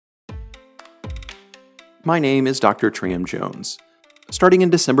My name is Dr. Tram Jones. Starting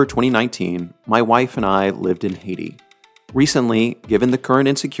in December 2019, my wife and I lived in Haiti. Recently, given the current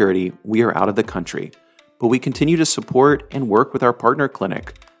insecurity, we are out of the country, but we continue to support and work with our partner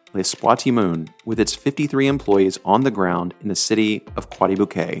clinic, L'Espoir Timoun, with its 53 employees on the ground in the city of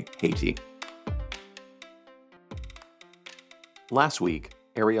Croix-des-Bouquets, Haiti. Last week,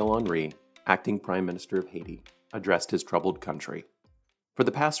 Ariel Henry, acting Prime Minister of Haiti, addressed his troubled country. For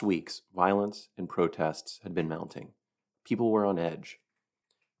the past weeks, violence and protests had been mounting. People were on edge.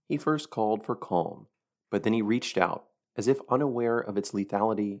 He first called for calm, but then he reached out, as if unaware of its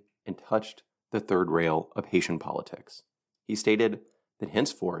lethality, and touched the third rail of Haitian politics. He stated that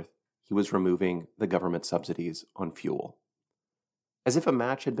henceforth he was removing the government subsidies on fuel. As if a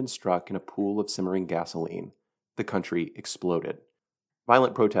match had been struck in a pool of simmering gasoline, the country exploded.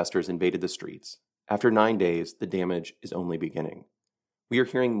 Violent protesters invaded the streets. After 9 days, the damage is only beginning. We are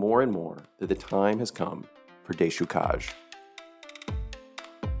hearing more and more that the time has come for déchoucage.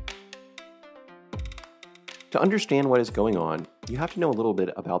 To understand what is going on, you have to know a little bit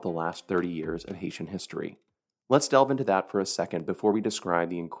about the last 30 years of Haitian history. Let's delve into that for a second before we describe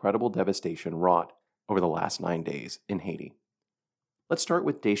the incredible devastation wrought over the last 9 days in Haiti. Let's start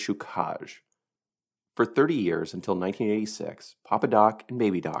with déchoucage. For 30 years until 1986, Papa Doc and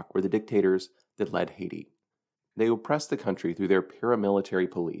Baby Doc were the dictators that led Haiti. They oppressed the country through their paramilitary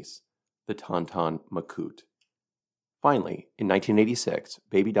police, the Tonton Macoute. Finally, in 1986,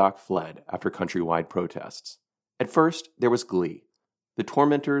 Baby Doc fled after countrywide protests. At first, there was glee. The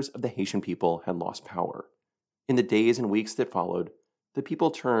tormentors of the Haitian people had lost power. In the days and weeks that followed, the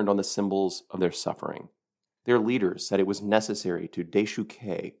people turned on the symbols of their suffering. Their leaders said it was necessary to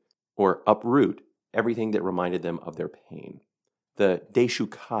déchouquer, or uproot, everything that reminded them of their pain. The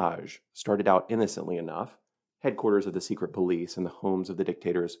déchoucage started out innocently enough. Headquarters of the secret police and the homes of the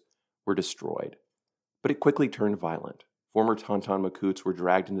dictators were destroyed. But it quickly turned violent. Former Tonton Macoutes were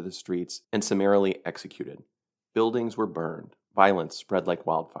dragged into the streets and summarily executed. Buildings were burned. Violence spread like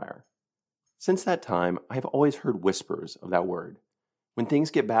wildfire. Since that time, I have always heard whispers of that word. When things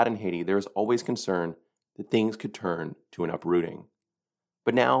get bad in Haiti, there is always concern that things could turn to an uprooting.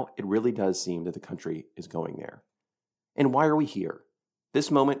 But now it really does seem that the country is going there. And why are we here? This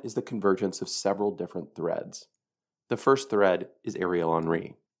moment is the convergence of several different threads. The first thread is Ariel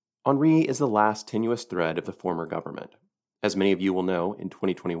Henry. Henry is the last tenuous thread of the former government. As many of you will know, in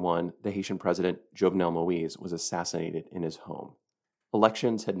 2021, the Haitian president Jovenel Moïse was assassinated in his home.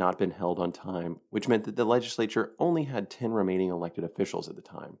 Elections had not been held on time, which meant that the legislature only had 10 remaining elected officials at the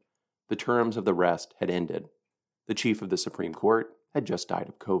time. The terms of the rest had ended. The chief of the Supreme Court had just died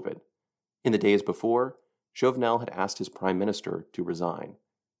of COVID. In the days before, Jovenel had asked his prime minister to resign.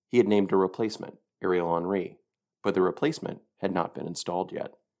 He had named a replacement, Ariel Henry, but the replacement had not been installed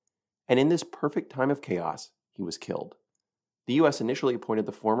yet. And in this perfect time of chaos, he was killed. The U.S. initially appointed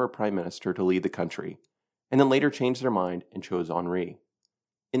the former prime minister to lead the country, and then later changed their mind and chose Henry.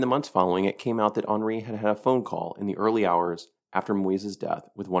 In the months following, it came out that Henry had had a phone call in the early hours after Moïse's death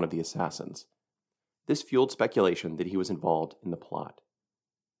with one of the assassins. This fueled speculation that he was involved in the plot.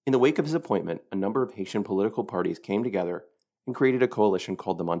 In the wake of his appointment, a number of Haitian political parties came together and created a coalition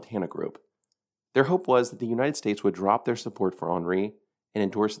called the Montana Group. Their hope was that the United States would drop their support for Henry and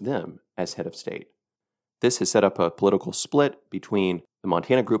endorse them as head of state. This has set up a political split between the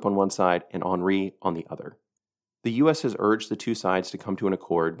Montana Group on one side and Henry on the other. The U.S. has urged the two sides to come to an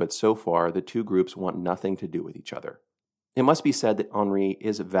accord, but so far the two groups want nothing to do with each other. It must be said that Henry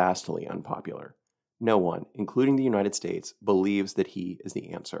is vastly unpopular. No one, including the United States, believes that he is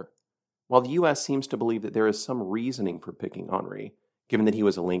the answer. While the U.S. seems to believe that there is some reasoning for picking Henry, given that he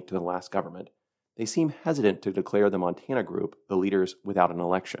was a link to the last government, they seem hesitant to declare the Montana Group the leaders without an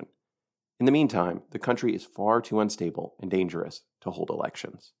election. In the meantime, the country is far too unstable and dangerous to hold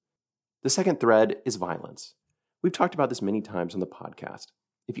elections. The second thread is violence. We've talked about this many times on the podcast.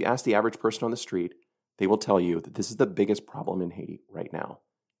 If you ask the average person on the street, they will tell you that this is the biggest problem in Haiti right now.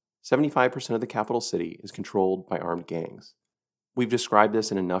 75% of the capital city is controlled by armed gangs. We've described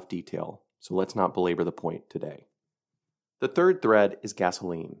this in enough detail, so let's not belabor the point today. The third thread is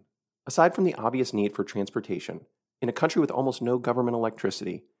gasoline. Aside from the obvious need for transportation, in a country with almost no government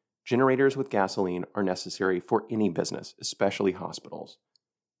electricity, generators with gasoline are necessary for any business, especially hospitals.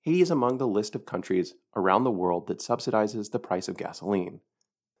 Haiti is among the list of countries around the world that subsidizes the price of gasoline.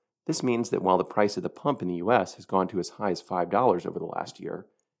 This means that while the price at the pump in the U.S. has gone to as high as $5 over the last year,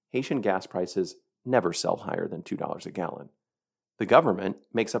 Haitian gas prices never sell higher than $2 a gallon. The government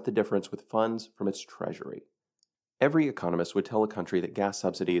makes up the difference with funds from its treasury. Every economist would tell a country that gas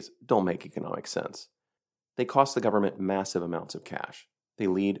subsidies don't make economic sense. They cost the government massive amounts of cash. They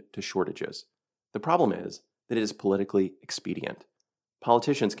lead to shortages. The problem is that it is politically expedient.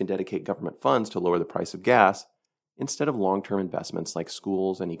 Politicians can dedicate government funds to lower the price of gas instead of long-term investments like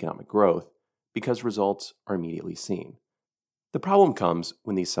schools and economic growth because results are immediately seen. The problem comes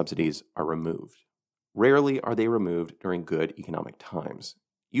when these subsidies are removed. Rarely are they removed during good economic times.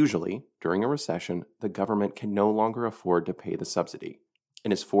 Usually, during a recession, the government can no longer afford to pay the subsidy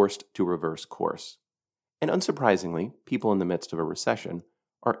and is forced to reverse course. And unsurprisingly, people in the midst of a recession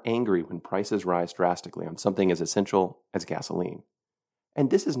are angry when prices rise drastically on something as essential as gasoline. And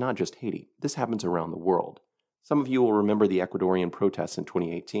this is not just Haiti. This happens around the world. Some of you will remember the Ecuadorian protests in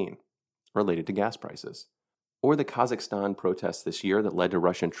 2018 related to gas prices, or the Kazakhstan protests this year that led to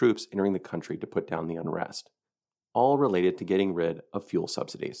Russian troops entering the country to put down the unrest, all related to getting rid of fuel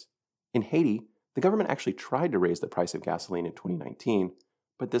subsidies. In Haiti, the government actually tried to raise the price of gasoline in 2019,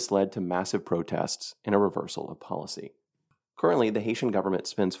 but this led to massive protests and a reversal of policy. Currently, the Haitian government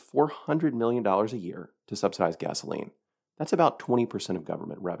spends $400 million a year to subsidize gasoline. That's about 20% of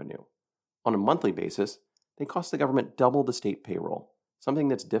government revenue. On a monthly basis, they cost the government double the state payroll, something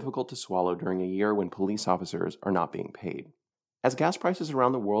that's difficult to swallow during a year when police officers are not being paid. As gas prices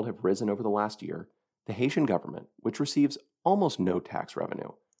around the world have risen over the last year, the Haitian government, which receives almost no tax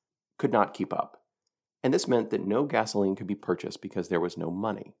revenue, could not keep up. And this meant that no gasoline could be purchased because there was no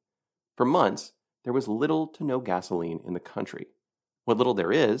money. For months, there was little to no gasoline in the country. What little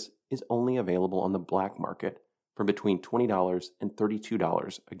there is only available on the black market for between $20 and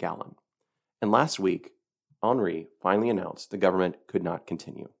 $32 a gallon. And last week, Henri finally announced the government could not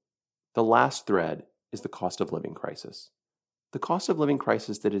continue. The last thread is the cost of living crisis. The cost of living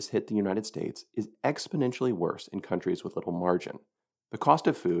crisis that has hit the United States is exponentially worse in countries with little margin. The cost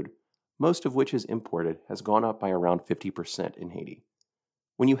of food, most of which is imported, has gone up by around 50% in Haiti.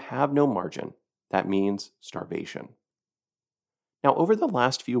 When you have no margin, that means starvation. Now, over the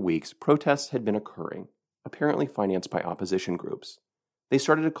last few weeks, protests had been occurring, apparently financed by opposition groups. They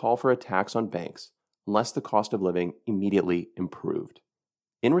started to call for a tax on banks unless the cost of living immediately improved.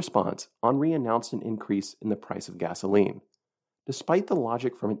 In response, Henri announced an increase in the price of gasoline. Despite the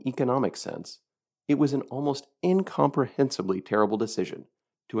logic from an economic sense, it was an almost incomprehensibly terrible decision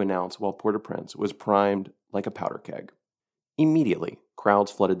to announce while Port-au-Prince was primed like a powder keg. Immediately,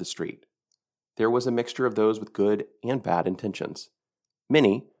 crowds flooded the street. There was a mixture of those with good and bad intentions.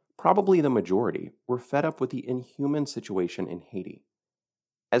 Many, probably the majority, were fed up with the inhuman situation in Haiti.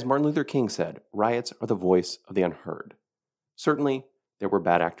 As Martin Luther King said, riots are the voice of the unheard. Certainly, there were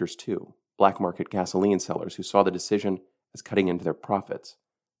bad actors too, black market gasoline sellers who saw the decision as cutting into their profits,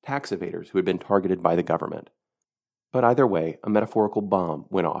 tax evaders who had been targeted by the government. But either way, a metaphorical bomb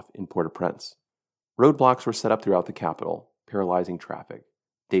went off in Port-au-Prince. Roadblocks were set up throughout the capital, paralyzing traffic.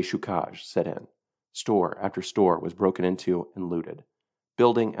 Déchoucage set in. Store after store was broken into and looted.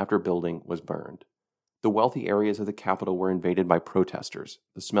 Building after building was burned. The wealthy areas of the capital were invaded by protesters,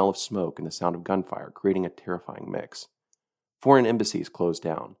 the smell of smoke and the sound of gunfire creating a terrifying mix. Foreign embassies closed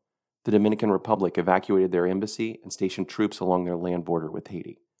down. The Dominican Republic evacuated their embassy and stationed troops along their land border with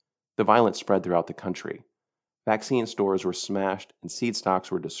Haiti. The violence spread throughout the country. Vaccine stores were smashed and seed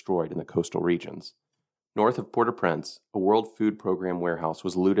stocks were destroyed in the coastal regions. North of Port-au-Prince, a World Food Program warehouse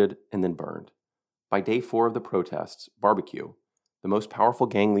was looted and then burned. By day 4 of the protests, Barbecue, the most powerful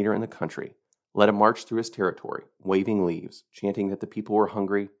gang leader in the country, led a march through his territory, waving leaves, chanting that the people were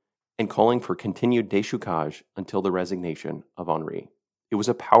hungry, and calling for continued déchoucage until the resignation of Henri. It was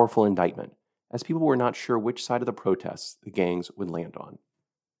a powerful indictment, as people were not sure which side of the protests the gangs would land on.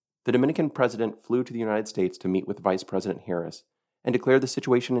 The Dominican president flew to the United States to meet with Vice President Harris and declared the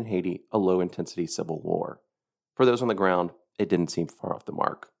situation in Haiti a low-intensity civil war. For those on the ground, it didn't seem far off the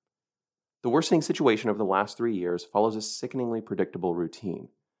mark. The worsening situation of the last 3 years follows a sickeningly predictable routine.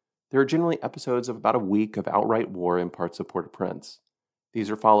 There are generally episodes of about a week of outright war in parts of Port-au-Prince. These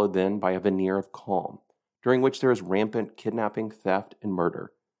are followed then by a veneer of calm, during which there is rampant kidnapping, theft, and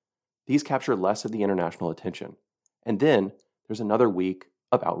murder. These capture less of the international attention. And then there's another week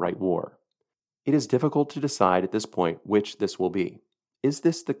of outright war. It is difficult to decide at this point which this will be. Is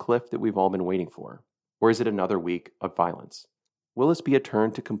this the cliff that we've all been waiting for? Or is it another week of violence? Will this be a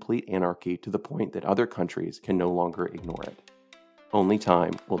turn to complete anarchy to the point that other countries can no longer ignore it? Only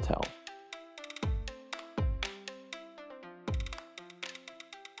time will tell.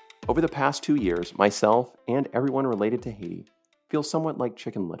 Over the past 2 years, myself and everyone related to Haiti feel somewhat like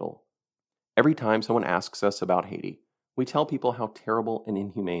Chicken Little. Every time someone asks us about Haiti, we tell people how terrible and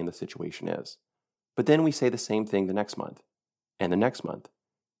inhumane the situation is. But then we say the same thing the next month, and the next month.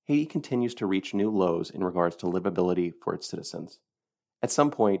 Haiti continues to reach new lows in regards to livability for its citizens. At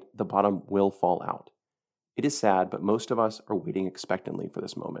some point, the bottom will fall out. It is sad, but most of us are waiting expectantly for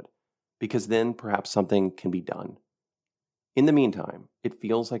this moment. because then perhaps something can be done. In the meantime, it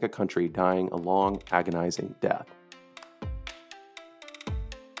feels like a country dying a long, agonizing death.